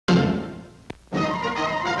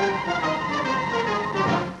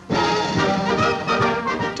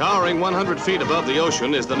Hovering 100 feet above the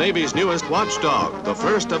ocean is the Navy's newest watchdog, the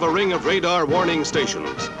first of a ring of radar warning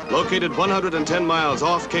stations. Located 110 miles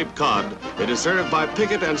off Cape Cod, it is served by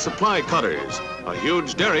picket and supply cutters. A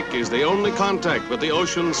huge derrick is the only contact with the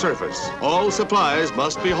ocean surface. All supplies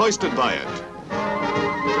must be hoisted by it.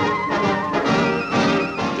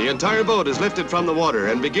 The entire boat is lifted from the water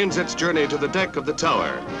and begins its journey to the deck of the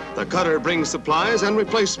tower. The cutter brings supplies and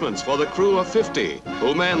replacements for the crew of 50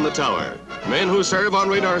 who man the tower. Men who serve on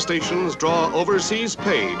radar stations draw overseas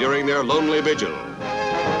pay during their lonely vigil.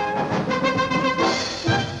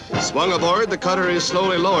 Swung aboard, the cutter is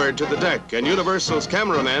slowly lowered to the deck, and Universal's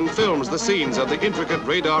cameraman films the scenes of the intricate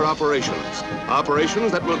radar operations.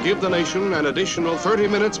 Operations that will give the nation an additional 30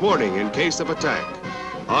 minutes warning in case of attack.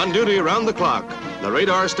 On duty around the clock, the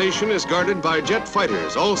radar station is guarded by jet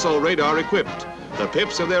fighters, also radar equipped. The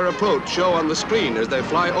pips of their approach show on the screen as they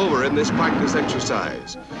fly over in this practice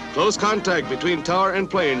exercise. Close contact between tower and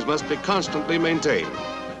planes must be constantly maintained.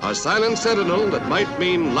 A silent sentinel that might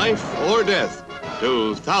mean life or death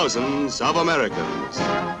to thousands of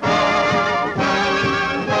Americans.